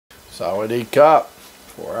Sawadee Cop.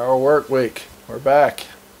 4-hour work week. We're back.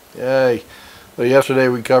 Yay. So yesterday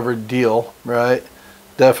we covered deal, right?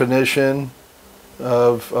 Definition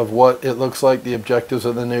of what it looks like, the objectives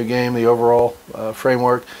of the new game, the overall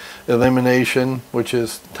framework. Elimination, which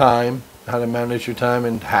is time, how to manage your time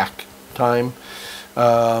and hack time.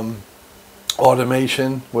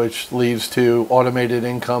 Automation, which leads to automated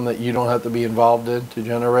income that you don't have to be involved in to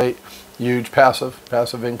generate. Huge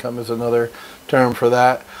passive income is another term for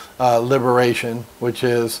that. Liberation, which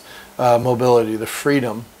is mobility, the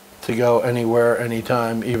freedom to go anywhere,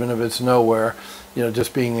 anytime, even if it's nowhere. You know,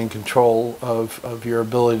 just being in control of your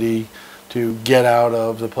ability to get out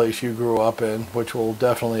of the place you grew up in, which will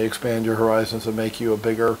definitely expand your horizons and make you a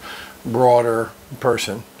bigger, broader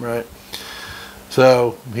person, right?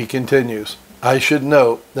 So he continues, I should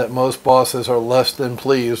note that most bosses are less than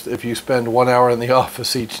pleased if you spend 1 hour in the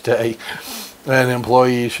office each day. An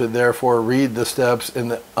employee should therefore read the steps in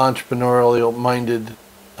the entrepreneurial-minded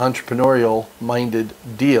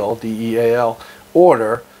deal, DEAL,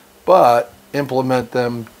 order, but implement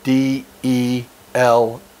them DELA.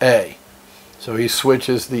 So he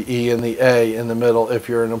switches the E and the A in the middle if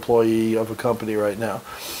you're an employee of a company right now.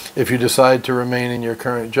 If you decide to remain in your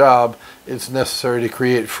current job, it's necessary to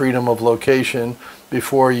create freedom of location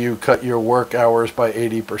before you cut your work hours by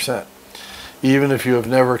 80%. Even if you have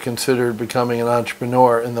never considered becoming an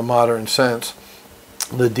entrepreneur in the modern sense,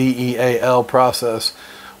 the DEAL process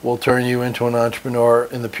will turn you into an entrepreneur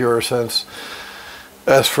in the pure sense,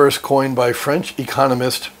 as first coined by French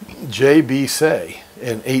economist J.B. Say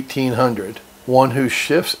in 1800, one who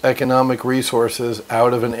shifts economic resources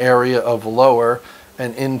out of an area of lower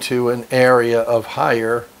and into an area of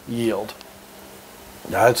higher yield.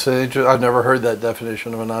 That's interesting. I've never heard that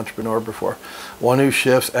definition of an entrepreneur before. One who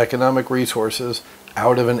shifts economic resources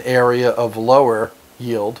out of an area of lower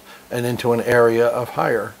yield and into an area of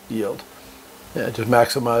higher yield. Yeah, just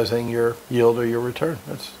maximizing your yield or your return.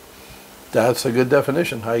 That's a good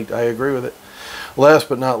definition. I agree with it. Last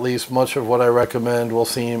but not least, much of what I recommend will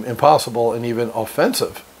seem impossible and even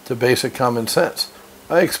offensive to basic common sense.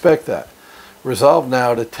 I expect that. Resolve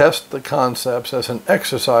now to test the concepts as an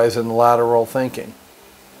exercise in lateral thinking.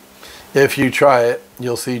 If you try it,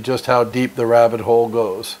 you'll see just how deep the rabbit hole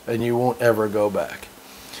goes, and you won't ever go back.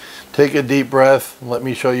 Take a deep breath, and let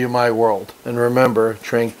me show you my world. And remember,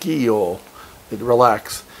 tranquillo,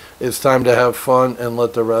 relax. It's time to have fun and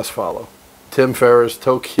let the rest follow. Tim Ferriss,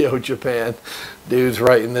 Tokyo, Japan. Dude's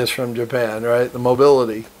writing this from Japan, right? The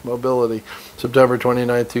mobility. September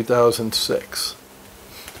 29, 2006.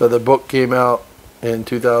 So the book came out in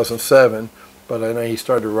 2007, but I know he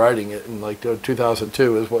started writing it in like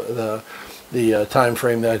 2002 is what the time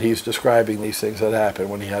frame that he's describing these things that happened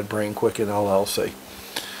when he had Brain Quicken LLC.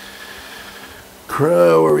 Where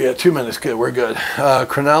are we at? 2 minutes. Good. We're good.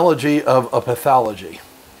 Chronology of a pathology.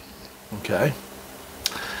 Okay.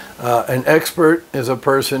 An expert is a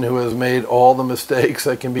person who has made all the mistakes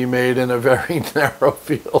that can be made in a very narrow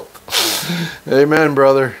field. Amen,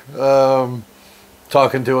 brother.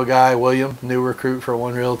 Talking to a guy, William, new recruit for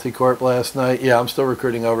One Realty Corp last night. Yeah, I'm still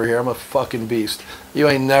recruiting over here. I'm a fucking beast. You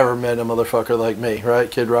ain't never met a motherfucker like me, right,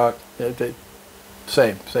 Kid Rock?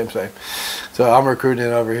 Same. So I'm recruiting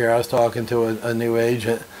over here. I was talking to a new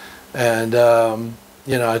agent, and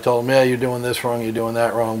you know, I told him, yeah, you're doing this wrong, you're doing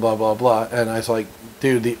that wrong, blah, blah, blah. And I was like,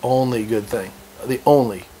 dude, the only good thing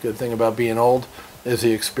about being old is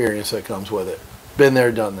the experience that comes with it. Been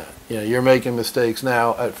there, done that. You know, you're making mistakes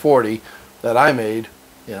now at 40 that I made,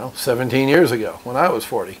 17 years ago when I was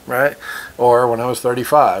 40, right? Or when I was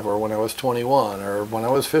 35, or when I was 21, or when I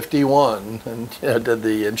was 51 and did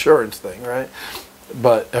the insurance thing, right?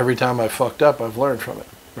 But every time I fucked up, I've learned from it,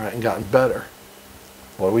 right, and gotten better.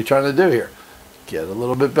 What are we trying to do here? Get a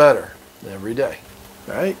little bit better every day,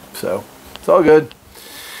 right? So it's all good.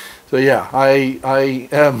 So yeah, I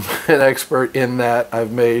am an expert in that.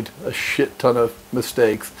 I've made a shit ton of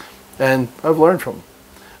mistakes, and I've learned from them.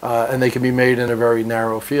 And they can be made in a very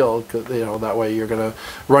narrow field, because that way you're going to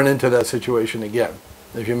run into that situation again.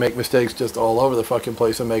 If you make mistakes just all over the fucking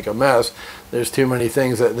place and make a mess, there's too many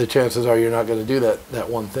things that the chances are you're not going to do that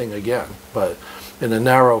one thing again. But in a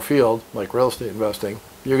narrow field, like real estate investing,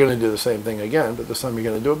 you're going to do the same thing again, but this time you're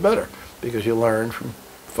going to do it better because you learn from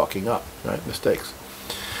fucking up, right? Mistakes.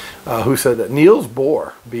 Who said that? Niels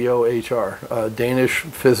Bohr, B-O-H-R, Danish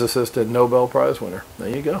physicist and Nobel Prize winner. There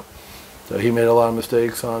you go. So he made a lot of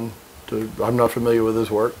mistakes I'm not familiar with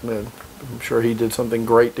his work, and I'm sure he did something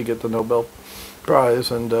great to get the Nobel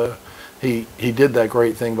Prize, and he did that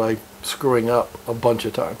great thing by screwing up a bunch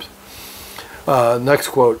of times. Next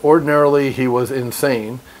quote, ordinarily he was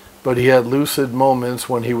insane, but he had lucid moments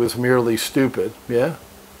when he was merely stupid. Yeah?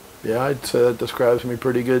 Yeah, I'd say that describes me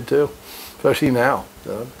pretty good too, especially now.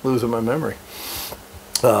 Losing my memory.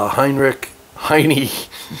 Heinrich Heine.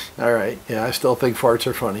 All right, yeah, I still think farts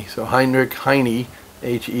are funny. So Heinrich Heine,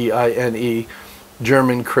 Heine,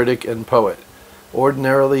 German critic and poet.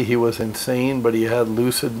 Ordinarily, he was insane, but he had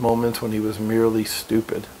lucid moments when he was merely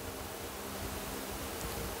stupid.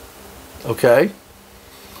 Okay.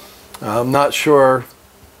 I'm not sure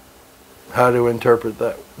how to interpret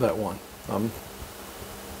that one. I'm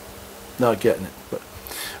not getting it, but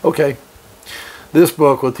okay. This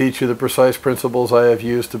book will teach you the precise principles I have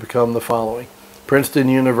used to become the following. Princeton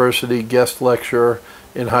University guest lecturer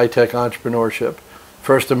in high-tech entrepreneurship.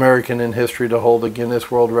 First American in history to hold a Guinness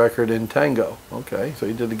World Record in tango. Okay, so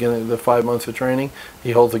he did the 5 months of training.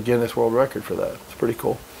 He holds a Guinness World Record for that. It's pretty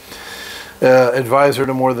cool. Advisor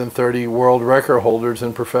to more than 30 world record holders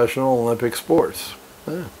in professional Olympic sports.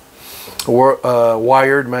 Yeah.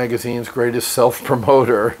 Wired magazine's greatest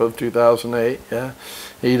self-promoter of 2008. Yeah,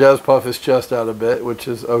 he does puff his chest out a bit, which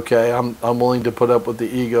is okay. I'm willing to put up with the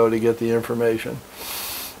ego to get the information,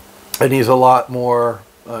 and he's a lot more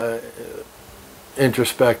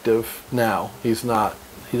introspective now. He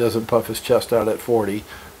doesn't puff his chest out at 40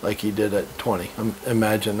 like he did at 20.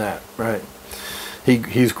 Imagine that, right?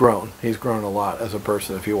 He's grown. He's grown a lot as a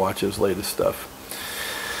person if you watch his latest stuff.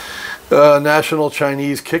 National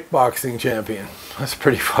Chinese kickboxing champion. That's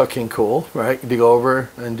pretty fucking cool, right? To go over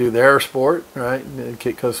and do their sport, right?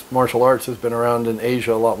 Because martial arts has been around in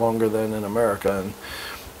Asia a lot longer than in America, and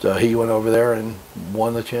so he went over there and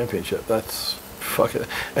won the championship. That's fucking.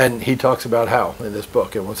 And he talks about how in this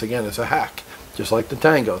book, and once again, it's a hack, just like the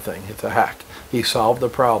tango thing. It's a hack. He solved the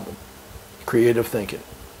problem. Creative thinking.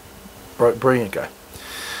 Brilliant guy.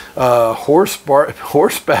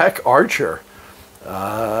 Horseback archer.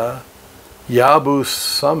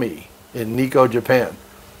 Yabusumi in Nikko, Japan.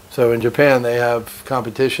 So in Japan they have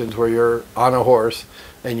competitions where you're on a horse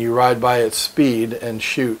and you ride by its speed and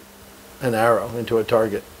shoot an arrow into a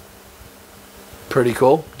target. Pretty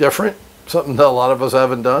cool. Different. Something that a lot of us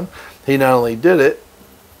haven't done. He not only did it,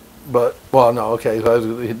 but, well, no, okay, so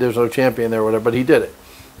there's no champion there or whatever, but he did it.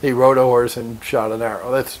 He rode a horse and shot an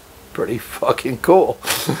arrow. That's pretty fucking cool.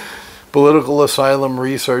 Political asylum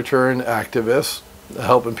researcher and activist,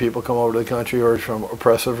 helping people come over to the country who are from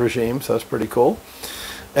oppressive regimes. That's pretty cool.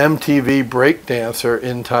 MTV breakdancer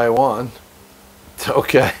in Taiwan.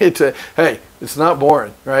 Okay, hey, it's not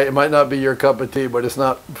boring, right? It might not be your cup of tea, but it's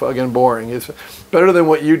not fucking boring. It's better than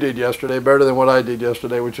what you did yesterday, better than what I did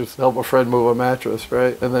yesterday, which is help a friend move a mattress,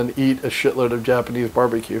 right? And then eat a shitload of Japanese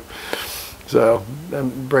barbecue. So,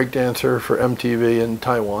 breakdancer for MTV in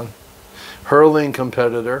Taiwan. Hurling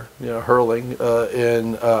competitor, hurling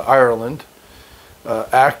in Ireland.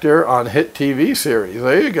 Actor on hit TV series.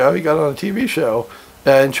 There you go. He got on a TV show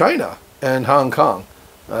in China and Hong Kong.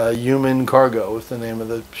 Human Cargo is the name of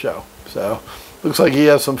the show. So looks like he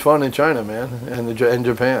has some fun in China, man, and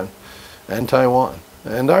Japan, and Taiwan,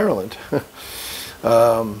 and Ireland.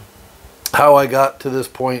 How I got to this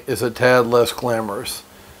point is a tad less glamorous.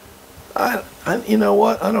 You know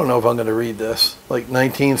what? I don't know if I'm going to read this. Like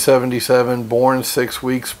 1977, born 6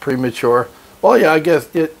 weeks premature. Well, yeah, I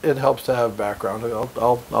guess it helps to have background.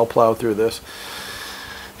 I'll plow through this.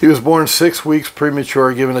 He was born 6 weeks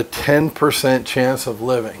premature, given a 10% chance of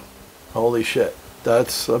living. Holy shit.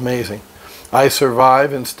 That's amazing. I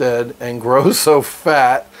survive instead and grow so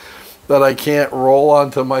fat that I can't roll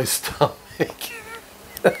onto my stomach.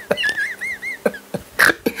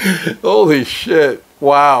 Holy shit.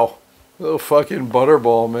 Wow. Little fucking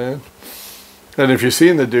butterball, man. And if you've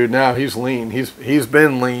seen the dude now, he's lean. He's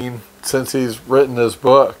been lean since he's written this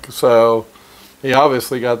book, so he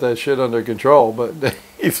obviously got that shit under control, but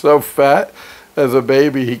he's so fat as a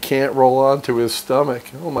baby he can't roll onto his stomach.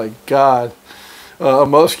 Oh my god. A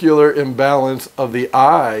muscular imbalance of the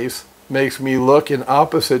eyes makes me look in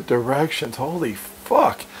opposite directions. Holy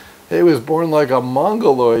fuck. He was born like a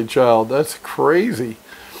mongoloid child. That's crazy.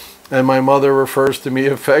 And my mother refers to me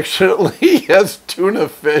affectionately as tuna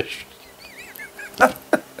fish.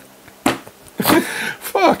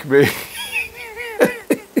 Fuck me.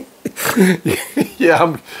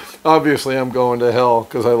 Yeah, I'm going to hell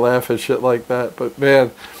because I laugh at shit like that. But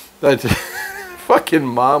man, that fucking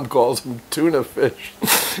mom calls him tuna fish.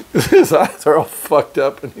 His eyes are all fucked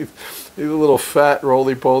up, and he's a little fat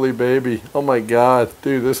roly-poly baby. Oh my god,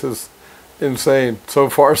 dude, this is insane. So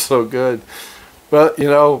far, so good. But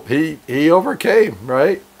he overcame,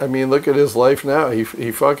 right? I mean, look at his life now. He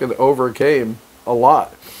fucking overcame a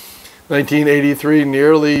lot. 1983,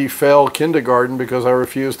 nearly failed kindergarten because I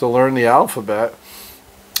refused to learn the alphabet.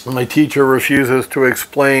 My teacher refuses to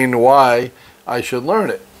explain why I should learn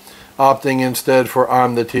it. opting instead for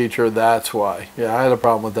I'm the teacher, that's why. Yeah, I had a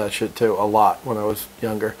problem with that shit too, a lot when I was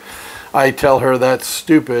younger. I tell her that's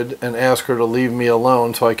stupid and ask her to leave me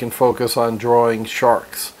alone so I can focus on drawing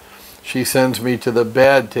sharks. She sends me to the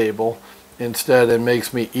bad table instead and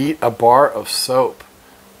makes me eat a bar of soap.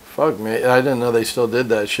 Fuck me, I didn't know they still did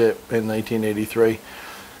that shit in 1983.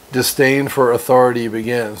 Disdain for authority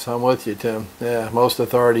begins. I'm with you, Tim. Yeah, most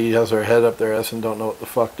authority has their head up their ass and don't know what the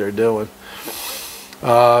fuck they're doing.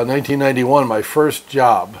 1991, my first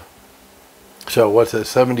job. So what's it,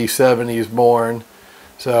 77 he's born.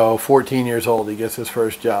 So 14 years old, he gets his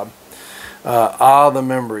first job. The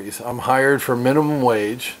memories. I'm hired for minimum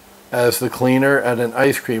wage as the cleaner at an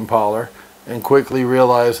ice cream parlor and quickly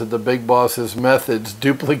realize that the big boss's methods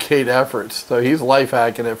duplicate efforts. So he's life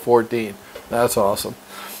hacking at 14. That's awesome.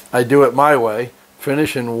 I do it my way,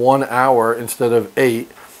 finish in 1 hour instead of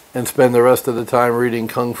 8, and spend the rest of the time reading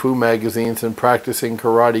kung fu magazines and practicing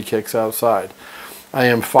karate kicks outside. I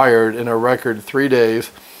am fired in a record 3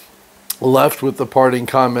 days, left with the parting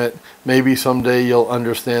comment, maybe someday you'll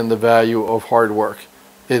understand the value of hard work.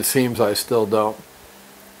 It seems I still don't.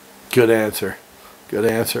 Good answer. Good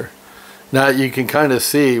answer. Now you can kind of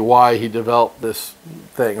see why he developed this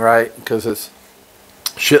thing, right? Because it's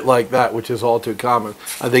shit like that, which is all too common.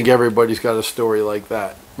 I think everybody's got a story like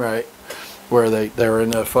that, right? Where they're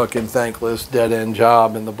in a fucking thankless dead-end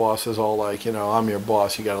job and the boss is all like, you know, I'm your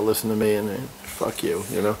boss, you got to listen to me, and fuck you,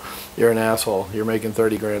 you know, you're an asshole, you're making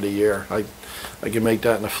 30 grand a year, I can make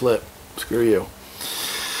that in a flip, screw you.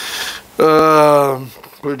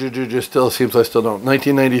 Still seems I still don't.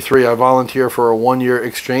 1993, I volunteer for a 1-year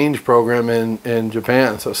exchange program in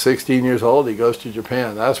Japan. So 16 years old, he goes to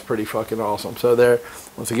Japan. That's pretty fucking awesome. So there,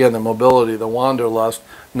 once again, the mobility, the wanderlust.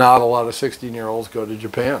 Not a lot of 16-year-olds go to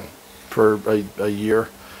Japan for a year.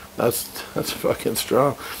 That's fucking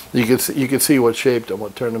strong. You could see what shaped him,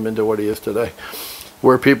 what turned him into what he is today.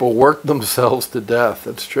 Where people work themselves to death.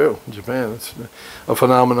 That's true. In Japan, it's a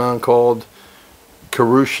phenomenon called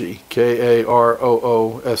karoshi, K-A-R-O-O-S-H-I,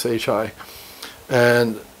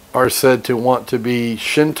 and are said to want to be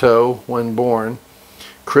Shinto when born,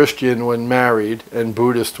 Christian when married, and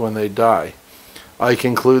Buddhist when they die. I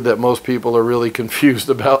conclude that most people are really confused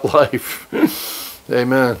about life.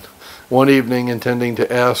 Amen. One evening, intending to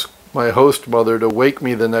ask my host mother to wake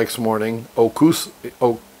me the next morning, Okusu,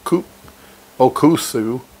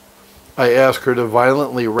 I ask her to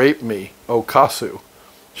violently rape me, Okasu.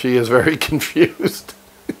 She is very confused.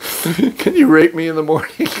 Can you rape me in the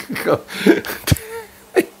morning?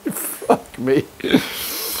 Fuck me.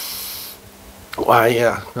 Why,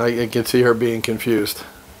 yeah, I can see her being confused.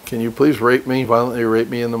 Can you please rape me, violently rape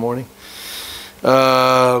me in the morning?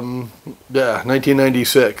 Yeah,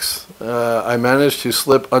 1996. I managed to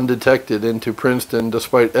slip undetected into Princeton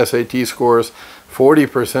despite SAT scores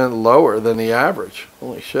 40% lower than the average.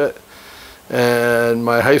 Holy shit. And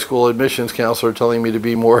my high school admissions counselor telling me to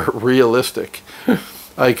be more realistic.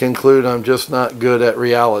 I conclude I'm just not good at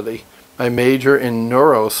reality. I major in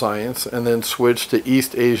neuroscience and then switch to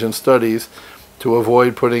East Asian studies to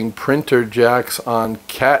avoid putting printer jacks on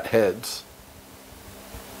cat heads.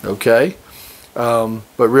 Okay? But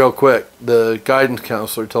real quick, the guidance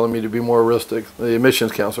counselor telling me to be more realistic, the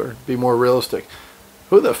admissions counselor, be more realistic.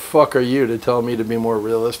 Who the fuck are you to tell me to be more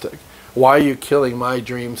realistic? Why are you killing my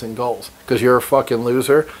dreams and goals? Because you're a fucking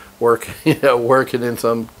loser working in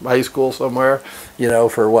some high school somewhere, you know,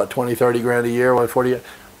 for what, 20, 30 grand a year, what, 40?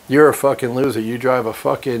 You're a fucking loser. You drive a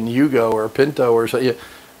fucking Yugo or a Pinto or something.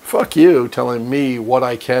 Fuck you telling me what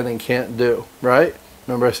I can and can't do, right?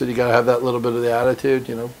 Remember I said you got to have that little bit of the attitude,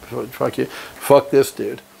 you know, fuck you. Fuck this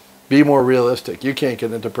dude. Be more realistic. You can't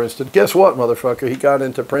get into Princeton. Guess what, motherfucker? He got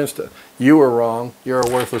into Princeton. You were wrong. You're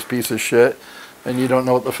a worthless piece of shit. And you don't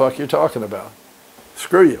know what the fuck you're talking about.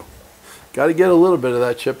 Screw you. Got to get a little bit of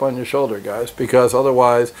that chip on your shoulder, guys, because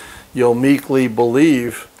otherwise you'll meekly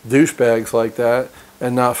believe douchebags like that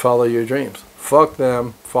and not follow your dreams. Fuck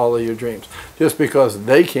them, follow your dreams. Just because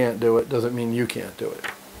they can't do it doesn't mean you can't do it.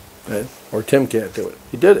 Right? Or Tim can't do it.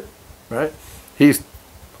 He did it, right? He's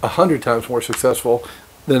 100 times more successful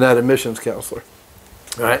than that admissions counselor,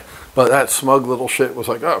 right? But that smug little shit was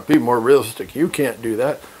like, oh, be more realistic. You can't do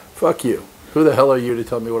that. Fuck you. Who the hell are you to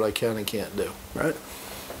tell me what I can and can't do, right?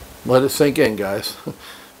 Let it sink in, guys.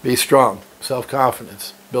 Be strong.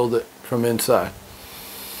 Self-confidence. Build it from inside.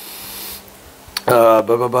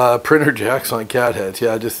 Printer jacks on cat heads.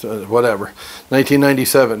 Yeah, just whatever.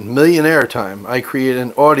 1997. Millionaire time. I create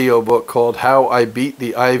an audio book called How I Beat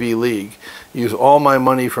the Ivy League. Use all my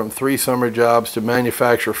money from 3 summer jobs to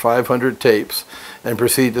manufacture 500 tapes and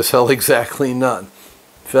proceed to sell exactly none.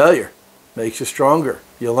 Failure makes you stronger.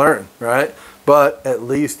 You learn, right? But at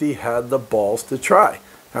least he had the balls to try.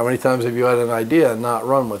 How many times have you had an idea and not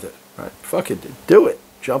run with it? Right? Fuck it, do it.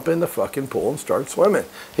 Jump in the fucking pool and start swimming.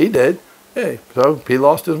 He did. Hey, so he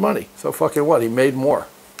lost his money. So fucking what? He made more,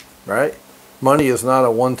 right? Money is not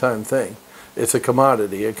a one-time thing. It's a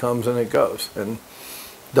commodity. It comes and it goes. And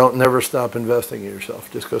don't never stop investing in yourself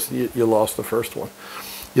just because you lost the first one.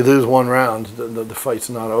 You lose one round, the fight's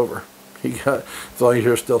not over. As long as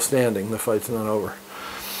you're still standing, the fight's not over.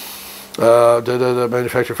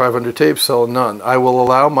 Manufacture 500 tapes, sell none. I will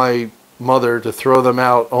allow my mother to throw them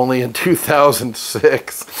out only in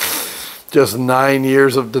 2006. Just 9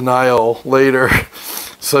 years of denial later.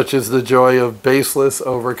 Such is the joy of baseless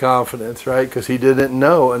overconfidence, right? Because he didn't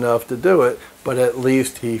know enough to do it, but at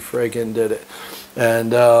least he friggin' did it.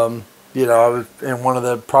 And, you know, I was in one of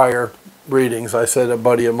the prior readings, I said a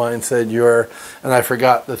buddy of mine said, and I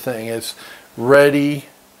forgot the thing, it's ready,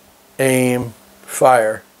 aim,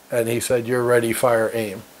 fire. And he said, you're ready, fire,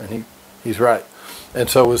 aim. And he's right. And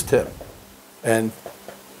so was Tim. And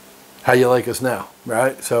how you like us now,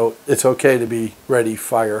 right? So it's okay to be ready,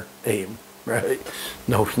 fire, aim, right?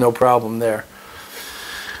 No problem there.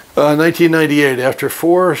 1998, after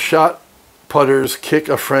 4 shot putters kick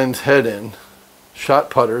a friend's head in, shot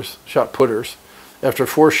putters, after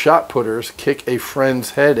 4 shot putters kick a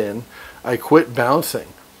friend's head in, I quit bouncing,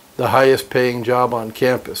 the highest paying job on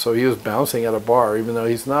campus. So he was bouncing at a bar, even though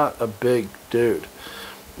he's not a big dude.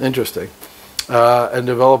 Interesting. And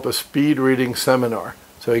develop a speed reading seminar.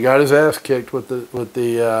 So he got his ass kicked with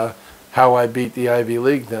the How I Beat the Ivy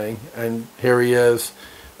League thing, and here he is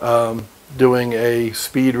doing a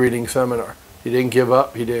speed reading seminar. He didn't give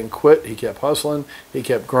up. He didn't quit. He kept hustling. He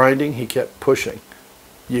kept grinding. He kept pushing.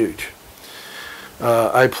 Huge.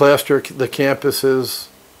 I plaster the campuses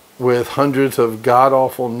with hundreds of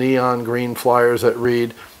god-awful neon green flyers that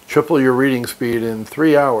read, triple your reading speed in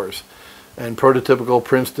 3 hours. And prototypical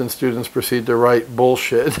Princeton students proceed to write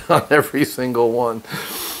bullshit on every single one.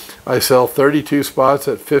 I sell 32 spots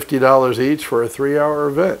at $50 each for a 3-hour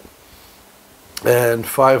event. And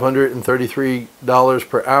 $533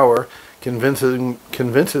 per hour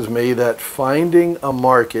convinces me that finding a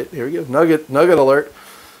market, here we go, nugget alert,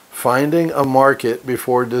 finding a market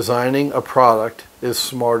before designing a product is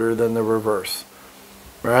smarter than the reverse,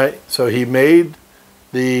 right? So he made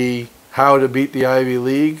the How to Beat the Ivy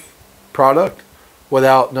League product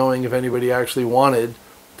without knowing if anybody actually wanted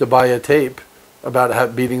to buy a tape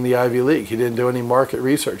about beating the Ivy League. He didn't do any market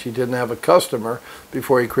research. He didn't have a customer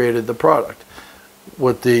before he created the product.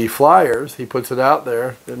 With the flyers, he puts it out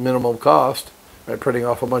there at minimum cost, by printing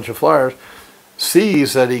off a bunch of flyers,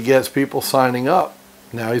 sees that he gets people signing up.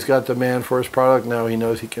 Now he's got demand for his product. Now he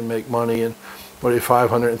knows he can make money, and what is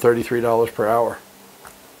 $533 per hour?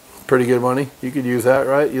 Pretty good money. You could use that,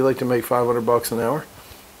 right? You like to make $500 an hour?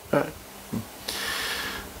 All right.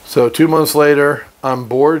 So 2 months later, I'm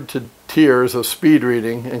bored to tears of speed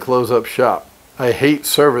reading and close up shop. I hate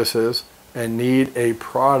services and need a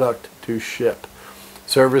product to ship.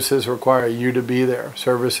 Services require you to be there.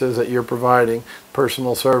 Services that you're providing,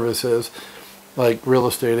 personal services, like real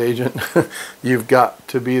estate agent, you've got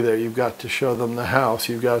to be there. You've got to show them the house.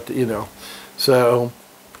 You've got to, you know. So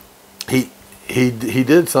he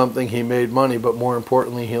did something. He made money, but more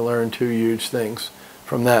importantly, he learned 2 huge things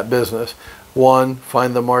from that business. 1,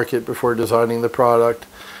 find the market before designing the product.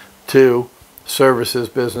 2, services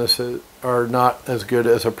businesses are not as good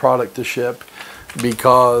as a product to ship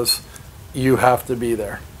because you have to be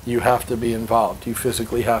there. You have to be involved. You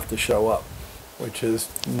physically have to show up, which is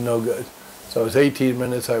no good. So it's 18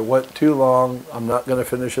 minutes. I went too long. I'm not going to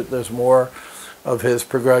finish it. There's more of his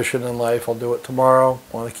progression in life. I'll do it tomorrow.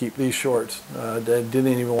 I want to keep these shorts. I didn't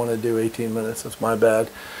even want to do 18 minutes. That's my bad.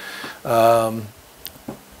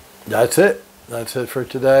 That's it. That's it for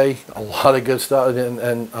today. A lot of good stuff,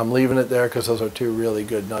 and I'm leaving it there because those are 2 really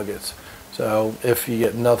good nuggets. So if you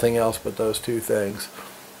get nothing else but those 2 things,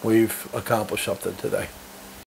 we've accomplished something today.